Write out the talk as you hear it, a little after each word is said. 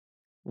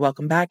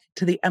Welcome back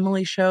to the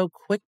Emily Show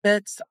Quick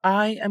Bits.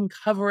 I am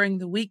covering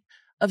the week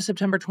of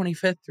September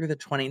 25th through the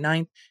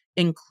 29th,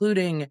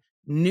 including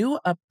new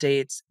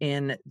updates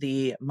in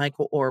the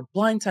Michael Oher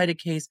blindsided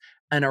case,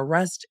 an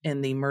arrest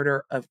in the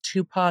murder of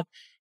Tupac,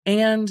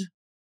 and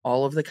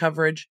all of the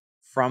coverage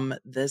from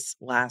this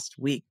last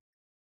week.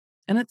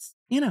 And it's,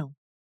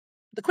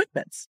 the Quick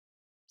Bits.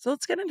 So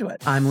let's get into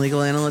it. I'm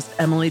legal analyst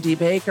Emily D.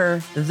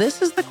 Baker.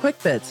 This is the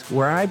Quick Bits,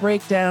 where I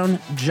break down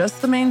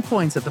just the main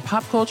points of the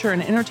pop culture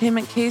and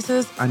entertainment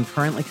cases I'm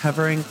currently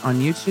covering on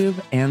YouTube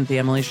and the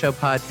Emily Show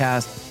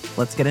podcast.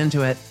 Let's get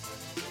into it.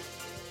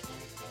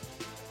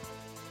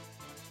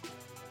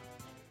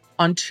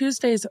 On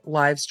Tuesday's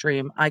live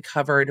stream, I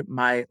covered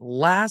my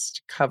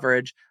last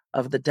coverage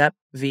of the Depp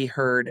v.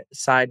 Heard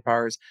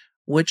sidebars,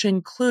 which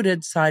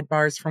included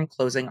sidebars from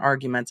closing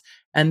arguments.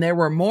 And there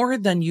were more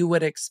than you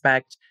would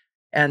expect.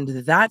 And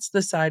that's the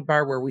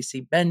sidebar where we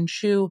see Ben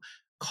Chu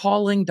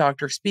calling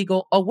Dr.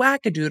 Spiegel a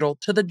wackadoodle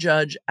to the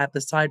judge at the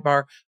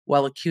sidebar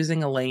while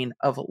accusing Elaine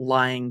of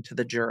lying to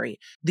the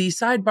jury. The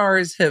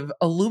sidebars have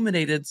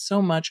illuminated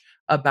so much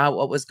about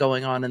what was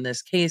going on in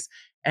this case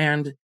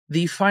and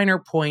the finer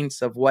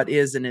points of what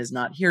is and is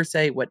not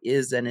hearsay, what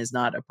is and is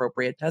not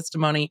appropriate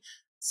testimony.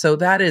 So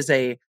that is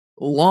a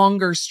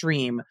longer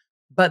stream.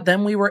 But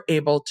then we were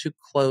able to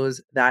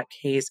close that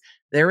case.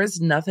 There is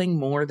nothing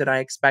more that I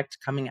expect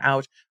coming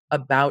out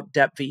about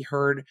Depp v.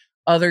 Heard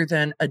other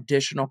than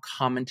additional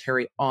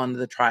commentary on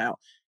the trial.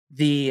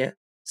 The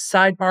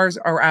sidebars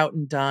are out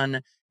and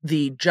done.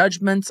 The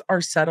judgments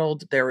are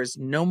settled. There is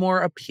no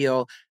more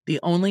appeal. The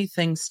only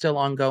thing still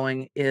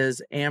ongoing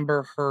is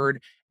Amber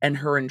Heard and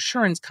her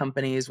insurance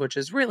companies, which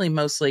is really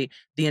mostly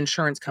the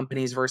insurance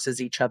companies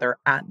versus each other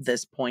at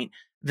this point.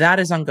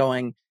 That is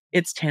ongoing.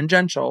 It's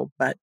tangential,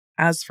 but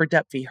as for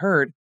Depp v.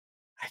 Heard,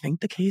 I think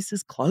the case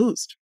is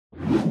closed.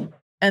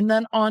 And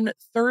then on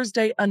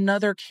Thursday,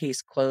 another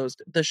case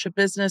closed. The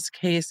Schabusiness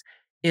case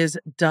is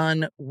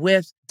done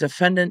with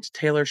defendant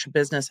Taylor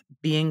Schabusiness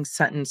being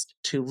sentenced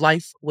to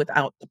life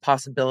without the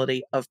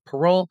possibility of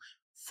parole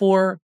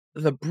for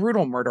the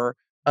brutal murder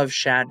of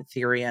Shad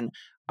Therian.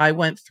 I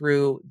went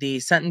through the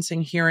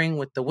sentencing hearing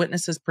with the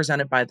witnesses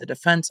presented by the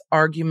defense,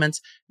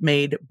 arguments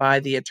made by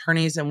the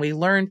attorneys, and we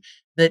learned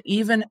that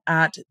even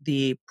at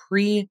the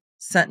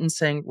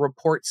pre-sentencing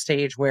report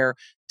stage where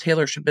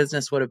Taylor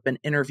Schabusiness would have been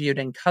interviewed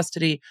in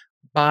custody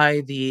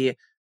by the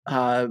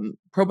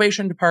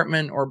probation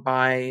department or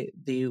by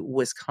the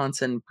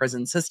Wisconsin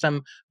prison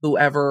system,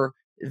 whoever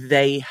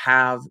they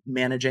have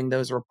managing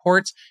those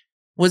reports,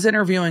 was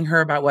interviewing her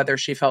about whether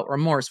she felt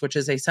remorse, which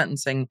is a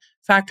sentencing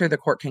factor the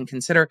court can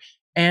consider.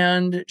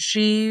 And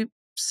she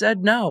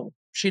said no,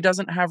 she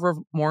doesn't have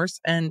remorse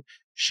and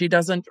she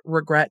doesn't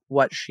regret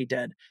what she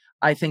did.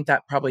 I think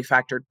that probably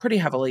factored pretty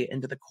heavily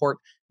into the court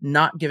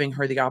not giving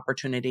her the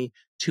opportunity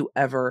to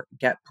ever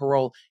get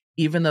parole,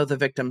 even though the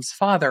victim's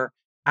father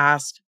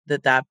asked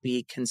that that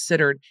be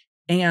considered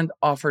and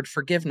offered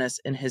forgiveness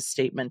in his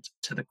statement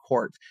to the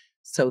court.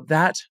 So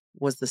that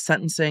was the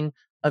sentencing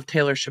of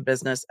Taylor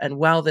Schabusiness. And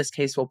while this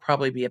case will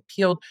probably be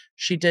appealed,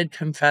 she did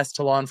confess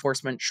to law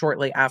enforcement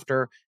shortly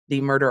after the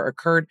murder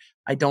occurred.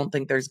 I don't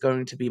think there's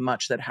going to be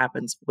much that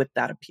happens with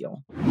that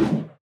appeal.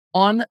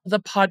 On the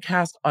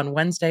podcast on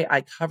Wednesday,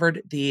 I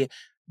covered the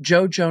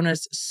Joe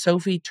Jonas,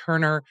 Sophie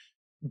Turner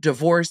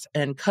divorce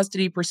and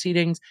custody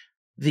proceedings.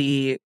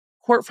 The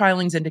court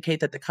filings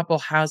indicate that the couple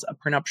has a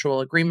prenuptial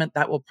agreement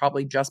that will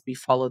probably just be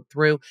followed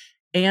through.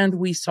 And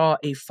we saw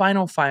a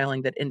final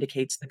filing that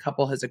indicates the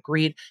couple has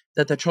agreed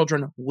that the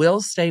children will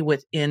stay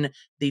within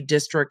the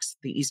districts,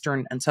 the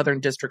eastern and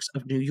southern districts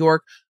of New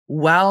York,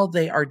 while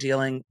they are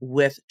dealing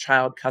with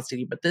child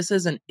custody. But this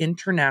is an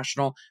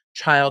international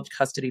child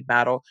custody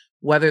battle,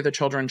 whether the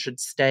children should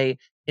stay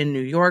in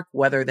New York,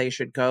 whether they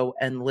should go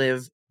and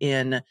live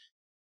in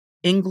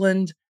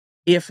England,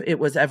 if it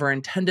was ever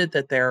intended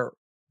that their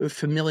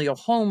familial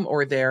home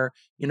or their,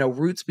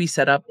 roots be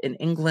set up in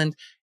England.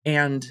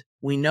 And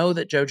we know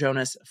that Joe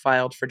Jonas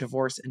filed for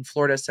divorce in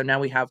Florida. So now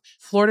we have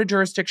Florida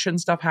jurisdiction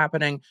stuff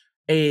happening,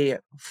 a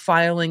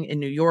filing in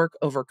New York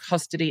over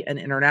custody and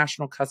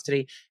international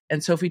custody.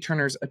 And Sophie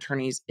Turner's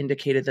attorneys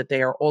indicated that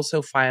they are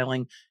also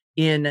filing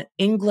in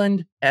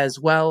England, as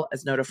well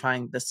as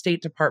notifying the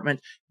State Department,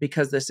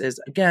 because this is,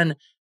 again,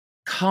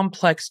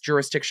 complex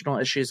jurisdictional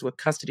issues with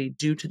custody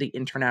due to the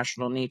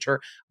international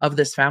nature of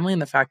this family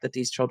and the fact that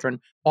these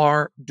children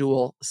are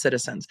dual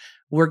citizens.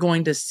 We're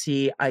going to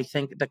see, I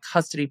think, the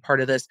custody part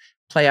of this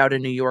play out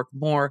in New York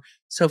more.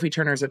 Sophie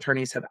Turner's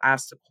attorneys have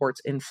asked the courts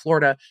in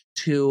Florida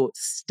to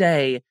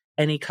stay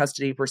any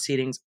custody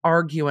proceedings,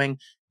 arguing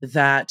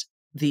that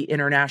the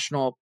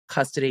international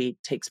custody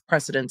takes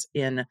precedence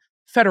in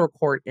federal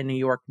court in New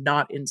York,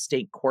 not in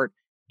state court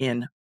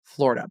in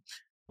Florida.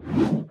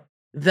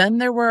 Then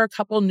there were a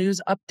couple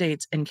news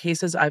updates in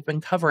cases I've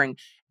been covering,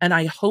 and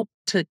I hope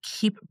to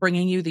keep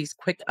bringing you these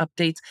quick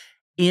updates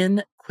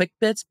in quick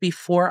bits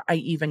before I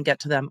even get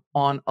to them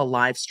on a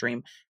live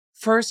stream.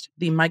 First,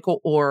 the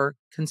Michael Oher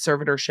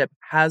conservatorship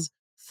has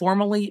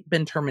formally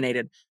been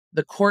terminated.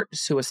 The court,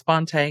 sua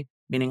sponte,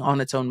 meaning on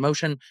its own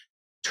motion,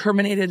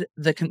 terminated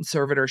the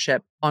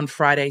conservatorship on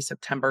Friday,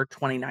 September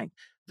 29th.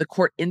 The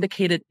court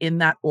indicated in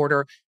that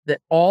order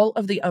that all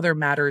of the other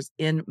matters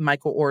in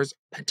Michael Oher's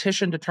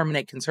petition to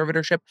terminate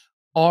conservatorship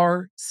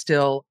are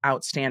still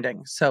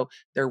outstanding. So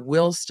there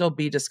will still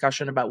be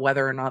discussion about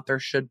whether or not there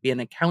should be an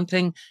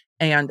accounting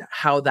and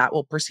how that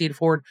will proceed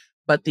forward.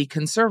 But the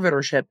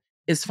conservatorship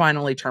is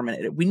finally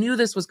terminated. We knew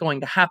this was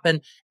going to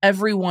happen.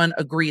 Everyone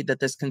agreed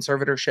that this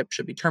conservatorship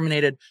should be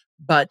terminated,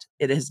 but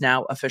it has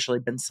now officially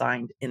been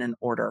signed in an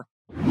order.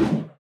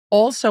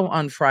 Also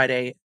on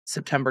Friday,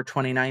 September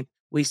 29th,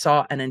 we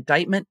saw an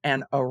indictment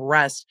and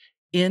arrest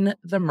in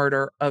the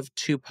murder of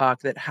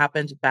Tupac that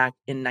happened back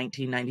in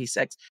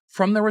 1996.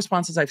 From the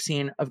responses I've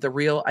seen of the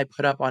reel I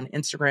put up on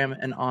Instagram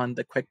and on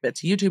the Quick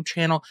Bits YouTube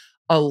channel,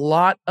 a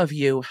lot of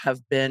you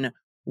have been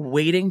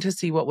waiting to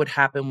see what would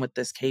happen with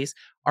this case,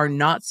 are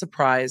not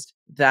surprised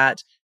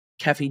that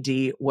Keffy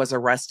D was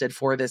arrested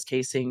for this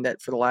case, seeing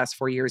that for the last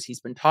 4 years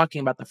he's been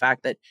talking about the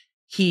fact that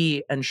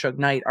he and Suge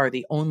Knight are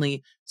the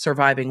only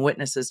surviving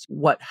witnesses to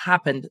what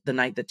happened the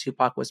night that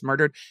Tupac was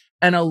murdered.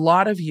 And a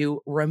lot of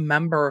you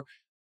remember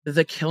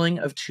the killing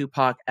of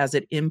Tupac as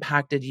it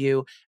impacted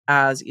you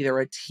as either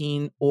a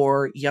teen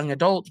or young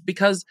adult,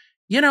 because,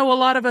 a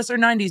lot of us are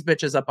 90s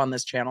bitches up on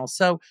this channel.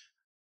 So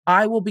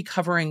I will be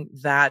covering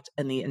that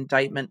and the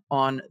indictment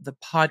on the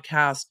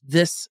podcast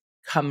this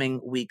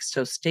coming week.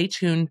 So stay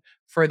tuned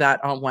for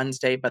that on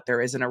Wednesday, but there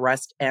is an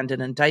arrest and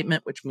an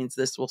indictment, which means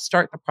this will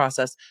start the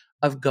process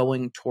of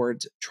going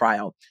towards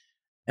trial.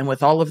 And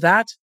with all of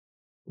that,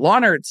 Law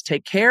Nerds,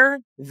 take care.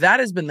 That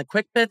has been the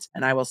Quick Bits,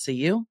 and I will see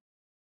you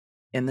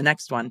in the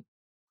next one.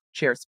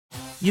 Cheers.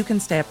 You can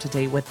stay up to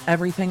date with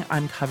everything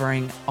I'm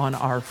covering on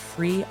our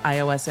free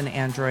iOS and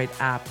Android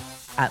app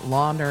at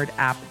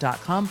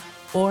lawnerdapp.com,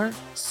 or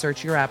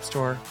search your app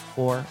store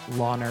for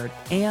Law Nerd.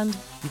 And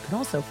you can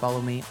also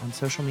follow me on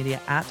social media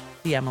at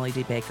the Emily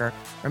D. Baker.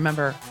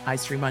 Remember, I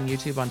stream on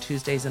YouTube on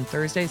Tuesdays and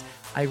Thursdays.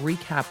 I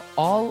recap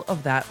all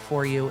of that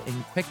for you in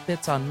Quick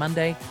Bits on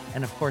Monday.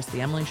 And of course,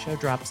 The Emily Show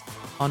drops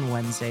on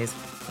Wednesdays.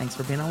 Thanks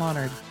for being a Law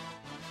Nerd.